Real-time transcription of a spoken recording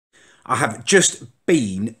I have just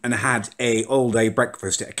been and had a all-day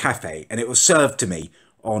breakfast at a cafe, and it was served to me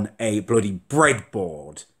on a bloody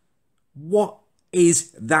breadboard. What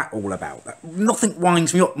is that all about? Nothing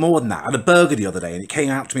winds me up more than that. I had a burger the other day and it came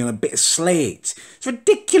out to me on a bit of slate. It's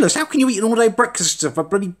ridiculous. How can you eat an all-day breakfast off a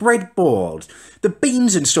bloody breadboard? The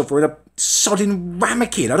beans and stuff are in a sodding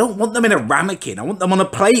ramekin. I don't want them in a ramekin. I want them on a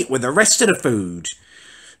plate with the rest of the food.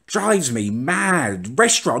 Drives me mad.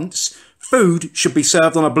 Restaurants, food should be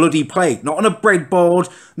served on a bloody plate, not on a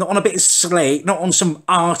breadboard, not on a bit of slate, not on some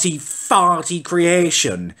arty, farty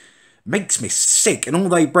creation. Makes me sick. An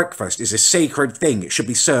all-day breakfast is a sacred thing. It should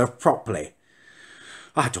be served properly.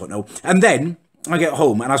 I don't know. And then I get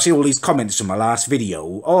home and I see all these comments from my last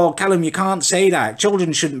video. Oh, Callum, you can't say that.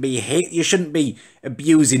 Children shouldn't be hit. You shouldn't be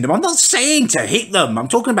abusing them. I'm not saying to hit them. I'm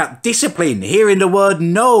talking about discipline. Hearing the word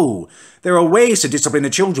no. There are ways to discipline the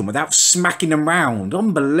children without smacking them round.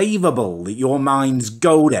 Unbelievable that your minds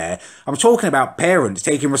go there. I'm talking about parents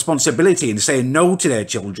taking responsibility and saying no to their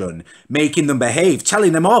children, making them behave,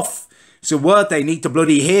 telling them off. It's a word they need to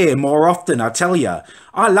bloody hear more often, I tell you.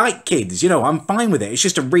 I like kids, you know, I'm fine with it. It's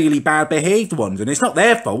just a really bad behaved ones, and it's not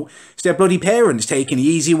their fault. It's their bloody parents taking the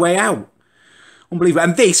easy way out. Unbelievable.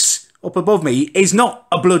 And this, up above me, is not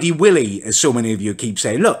a bloody willy, as so many of you keep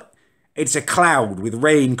saying. Look, it's a cloud with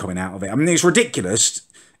rain coming out of it. I mean, it's ridiculous.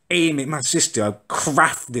 Amy, my sister,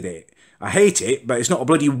 crafted it. I hate it, but it's not a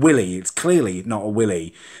bloody willy. It's clearly not a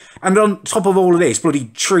willy. And on top of all of this,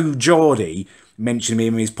 bloody True Geordie mentioned me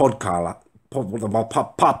in his podcast. Couldn't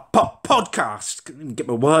even get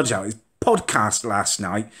my words out. His podcast last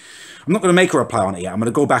night. I'm not going to make a reply on it yet. I'm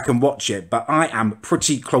going to go back and watch it, but I am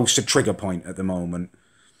pretty close to trigger point at the moment.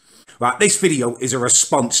 Right, this video is a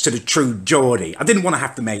response to the True Geordie. I didn't want to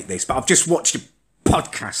have to make this, but I've just watched the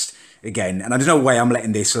podcast again, and there's no way I'm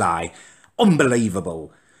letting this lie.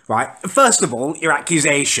 Unbelievable. Right, first of all, your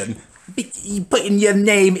accusation. You putting your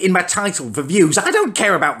name in my title for views. I don't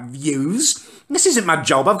care about views. This isn't my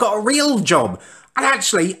job. I've got a real job. And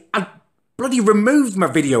actually, I bloody removed my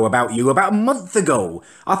video about you about a month ago.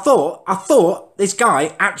 I thought this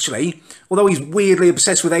guy actually, although he's weirdly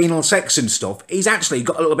obsessed with anal sex and stuff, he's actually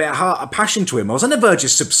got a little bit of heart of passion to him. I was on the verge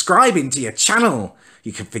of subscribing to your channel.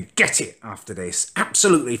 You can forget it after this.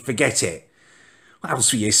 Absolutely forget it. What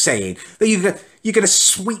else were you saying? That you're going to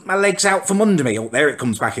sweep my legs out from under me. Oh, there it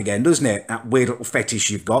comes back again, doesn't it? That weird little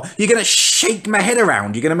fetish you've got. You're going to shake my head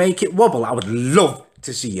around. You're going to make it wobble. I would love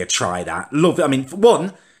to see you try that. Love it. I mean, for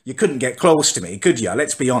one, you couldn't get close to me, could you?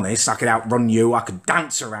 Let's be honest. I could outrun you. I could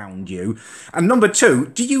dance around you. And number two,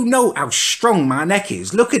 do you know how strong my neck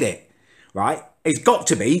is? Look at it, right? It's got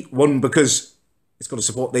to be, one, because it's got to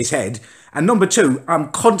support this head. And number two, I'm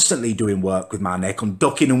constantly doing work with my neck. I'm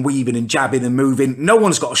ducking and weaving and jabbing and moving. No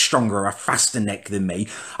one's got a stronger or a faster neck than me.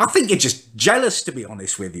 I think you're just jealous, to be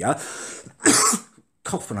honest with you.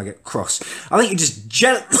 Cough when I get cross. I think you're just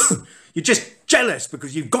jealous. You're just jealous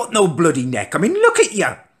because you've got no bloody neck. I mean, look at you.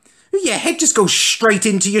 Your head just goes straight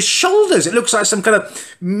into your shoulders. It looks like some kind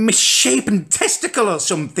of misshapen testicle or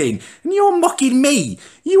something. And you're mocking me.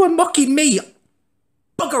 You are mocking me.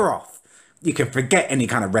 Bugger off. You can forget any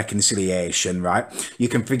kind of reconciliation, right? You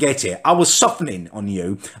can forget it. I was softening on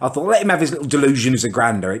you. I thought, let him have his little delusions of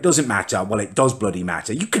grandeur. It doesn't matter. Well, it does bloody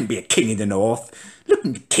matter. You couldn't be a king in the north. Look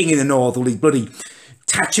at the king in the north, all these bloody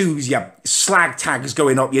tattoos, your slag tags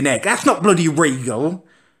going up your neck. That's not bloody regal.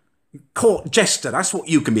 Court jester, that's what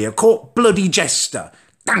you can be. A court bloody jester.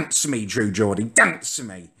 Dance me, True Geordie. Dance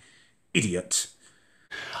me. Idiot.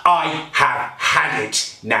 I have had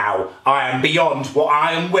it now. I am beyond what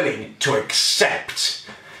I am willing to accept.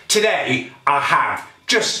 Today, I have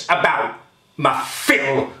just about my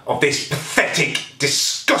fill of this pathetic,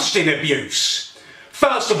 disgusting abuse.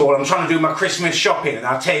 First of all, I'm trying to do my Christmas shopping and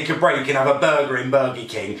I'll take a break and have a burger in Burger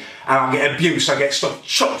King and I'll get abuse, I get stuff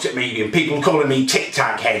chucked at me and people calling me Tic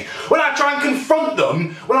Tac Head. When I try and confront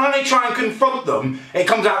them, it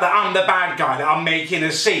comes out that I'm the bad guy, that I'm making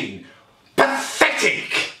a scene.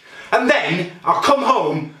 Pathetic! And then I come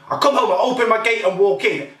home, I open my gate and walk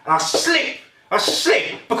in, and I slip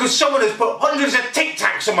because someone has put hundreds of Tic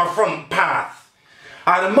Tacs on my front path.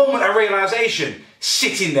 I had a moment of realisation,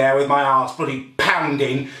 sitting there with my arse bloody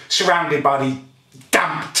pounding, surrounded by these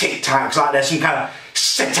damp Tic Tacs like there's some kind of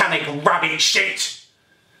satanic rabbit shit.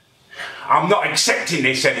 I'm not accepting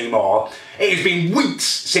this anymore. It has been weeks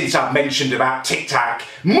since I've mentioned about Tic Tac.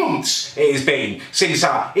 Months it has been since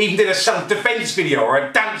I even did a self-defense video or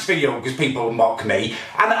a dance video because people mock me.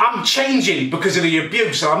 And I'm changing because of the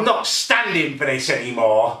abuse, so I'm not standing for this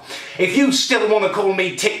anymore. If you still want to call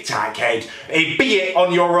me Tic Tac Head, be it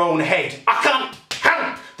on your own head. I can't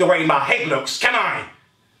help the way my head looks, can I?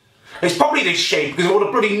 It's probably this shape because of all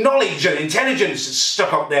the bloody knowledge and intelligence that's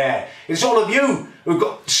stuck up there. It's all of you who've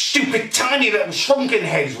got stupid, tiny little shrunken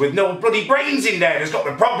heads with no bloody brains in there that's got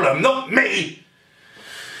the problem, not me.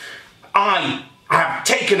 I have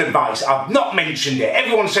taken advice. I've not mentioned it.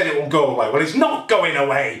 Everyone said it will go away. Well, it's not going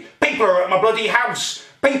away. People are at my bloody house.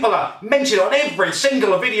 People are mentioned on every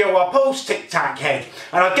single video I post, Tic Tac Head.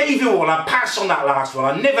 And I gave you all a pass on that last one.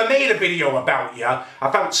 I never made a video about you.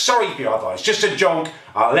 I felt sorry for you. I thought it's just a joke.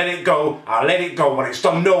 I'll let it go. I'll let it go when it's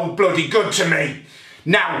done no bloody good to me.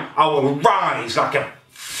 Now I will rise like a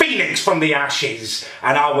phoenix from the ashes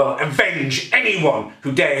and I will avenge anyone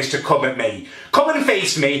who dares to come at me. Come and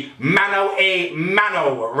face me mano a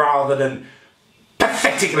mano rather than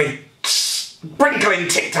pathetically sprinkling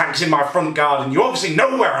Tic Tacs in my front garden. You obviously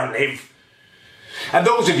know where I live. And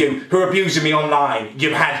those of you who are abusing me online,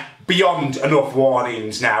 you've had beyond enough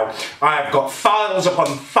warnings now. I have got files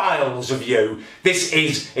upon files of you. This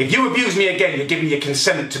is, if you abuse me again, you're giving your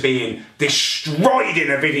consent to being destroyed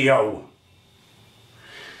in a video.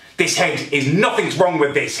 This head is, nothing's wrong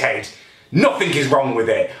with this head. Nothing is wrong with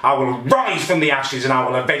it. I will rise from the ashes and I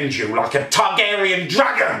will avenge you like a Targaryen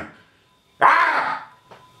dragon. Ah!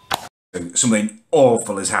 Something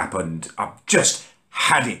awful has happened. I've just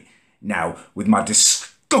had it now with my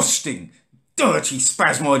disgusting, dirty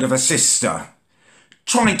spasmoid of a sister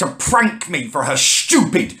trying to prank me for her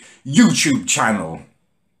stupid YouTube channel.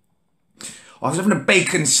 I was having a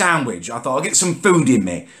bacon sandwich. I thought I'll get some food in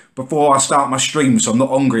me before I start my stream so I'm not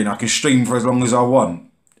hungry and I can stream for as long as I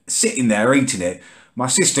want. Sitting there eating it, my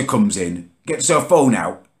sister comes in, gets her phone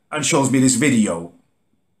out and shows me this video.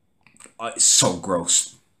 It's so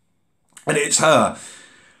gross. And it's her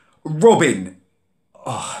rubbing.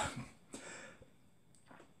 Oh.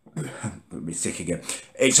 Let me sick again.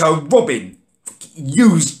 It's her rubbing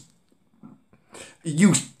used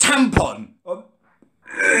tampon.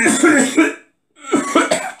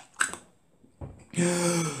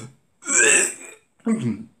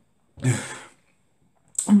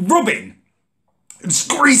 Rubbing and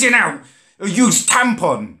squeezing out a used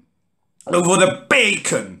tampon over the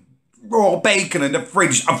bacon, raw bacon in the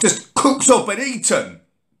fridge I've just cooked up and eaten.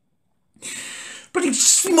 But he's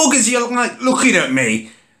smug as you like looking at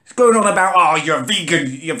me. He's going on about, oh, you're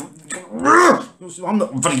vegan. I'm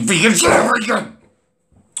not bloody vegan, you're vegan.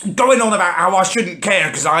 Going on about how I shouldn't care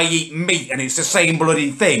because I eat meat and it's the same bloody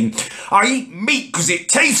thing. I eat meat because it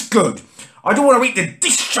tastes good. I don't want to eat the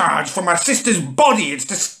discharge from my sister's body. It's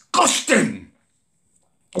disgusting.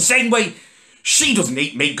 The same way she doesn't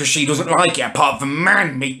eat meat because she doesn't like it, apart from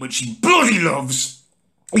man meat, which she bloody loves.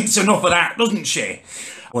 Eats enough of that, doesn't she?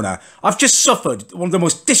 Well, no, I've just suffered one of the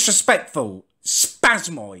most disrespectful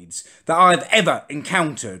spasmoids that I've ever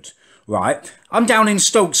encountered, right? I'm down in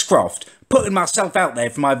Stokescroft, putting myself out there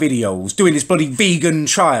for my videos, doing this bloody vegan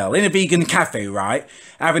trial in a vegan cafe, right?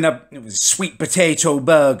 Having a sweet potato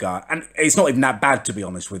burger. And it's not even that bad, to be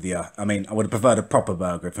honest with you. I mean, I would have preferred a proper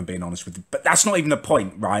burger, if I'm being honest with you. But that's not even the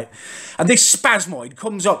point, right? And this spasmoid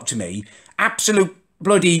comes up to me, absolute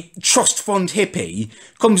bloody trust fund hippie,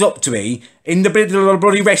 comes up to me in the middle of a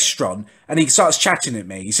bloody restaurant and he starts chatting at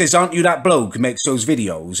me. He says, aren't you that bloke who makes those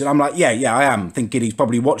videos? And I'm like, yeah, I am, thinking he's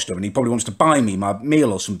probably watched them and he probably wants to buy me my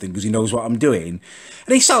meal or something because he knows what I'm doing.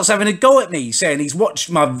 And he starts having a go at me, saying he's watched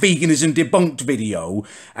my veganism debunked video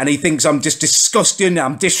and he thinks I'm just disgusting,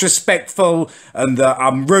 I'm disrespectful and that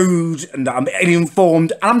I'm rude and that I'm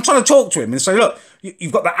uninformed. And I'm trying to talk to him and say, look,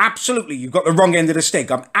 you've got the wrong end of the stick.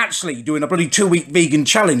 I'm actually doing a bloody 2-week vegan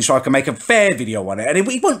challenge so I can make a fair video on it. And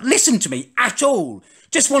he won't listen to me at all.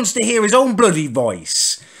 Just wants to hear his own bloody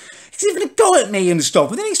voice. He's even a go at me and stuff.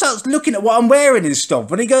 And then he starts looking at what I'm wearing and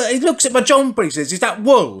stuff. And he looks at my jumper. He says, is that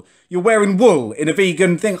wool? You're wearing wool in a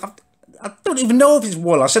vegan thing. I don't even know if it's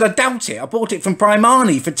wool. I said, I doubt it. I bought it from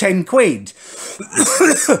Primani for 10 quid.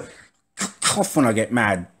 Cough when I get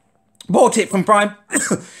mad. Bought it from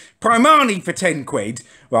Primani for 10 quid,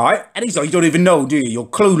 right? And he's like, you don't even know, do you? You're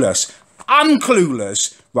clueless. I'm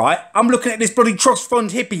clueless, right? I'm looking at this bloody trust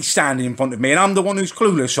fund hippie standing in front of me and I'm the one who's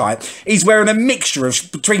clueless, right? He's wearing a mixture of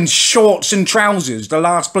between shorts and trousers, the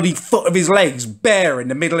last bloody foot of his legs bare in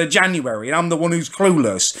the middle of January and I'm the one who's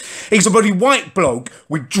clueless. He's a bloody white bloke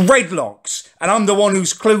with dreadlocks and I'm the one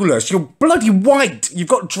who's clueless. You're bloody white. You've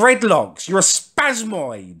got dreadlocks. You're a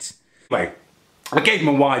spasmoid. Anyway, I gave him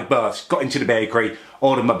a wide berth, got into the bakery,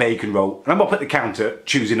 ordered my bacon roll, and I'm up at the counter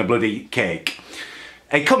choosing a bloody cake.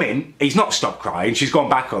 He come in, he's not stopped crying, she's gone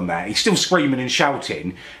back on there, he's still screaming and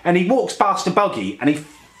shouting, and he walks past the buggy and he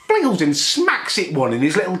flingles and smacks it one in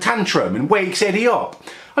his little tantrum and wakes Eddie up.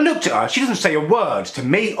 I looked at her, she doesn't say a word to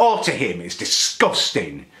me or to him, it's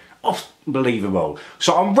disgusting. Unbelievable.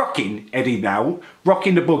 So I'm rocking Eddie now,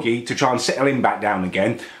 rocking the buggy to try and settle him back down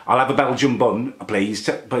again. I'll have a Belgian bun, please,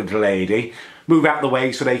 to the lady. Move out the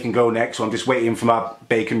way so they can go next. So I'm just waiting for my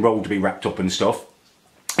bacon roll to be wrapped up and stuff.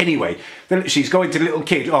 Anyway, then she's going to the little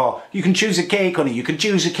kid. Oh, you can choose a cake, honey. You can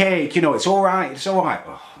choose a cake. You know, it's all right. It's all right.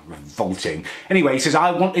 Oh, revolting. Anyway, he says,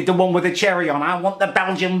 I wanted the one with the cherry on. I want the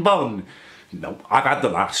Belgian bun. No, I've had the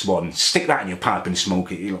last one. Stick that in your pipe and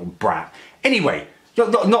smoke it, you little brat. Anyway, you're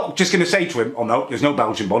not just going to say to him, oh no, there's no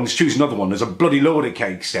Belgian buns, choose another one. There's a bloody load of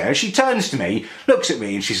cakes there. She turns to me, looks at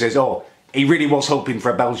me and she says, oh, he really was hoping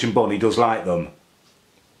for a Belgian bun. He does like them.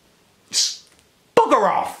 Bugger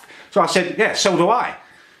off. So I said, yeah, so do I.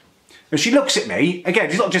 And she looks at me, again,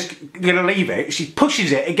 she's not just going to leave it, she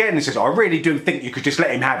pushes it again and says, I really do think you could just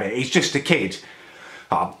let him have it, he's just a kid.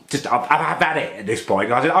 I've had it at this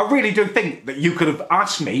point. I said, I really do think that you could have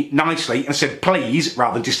asked me nicely and said please,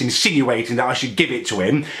 rather than just insinuating that I should give it to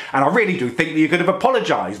him. And I really do think that you could have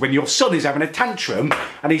apologised when your son is having a tantrum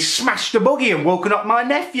and he smashed the buggy and woken up my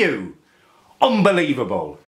nephew. Unbelievable.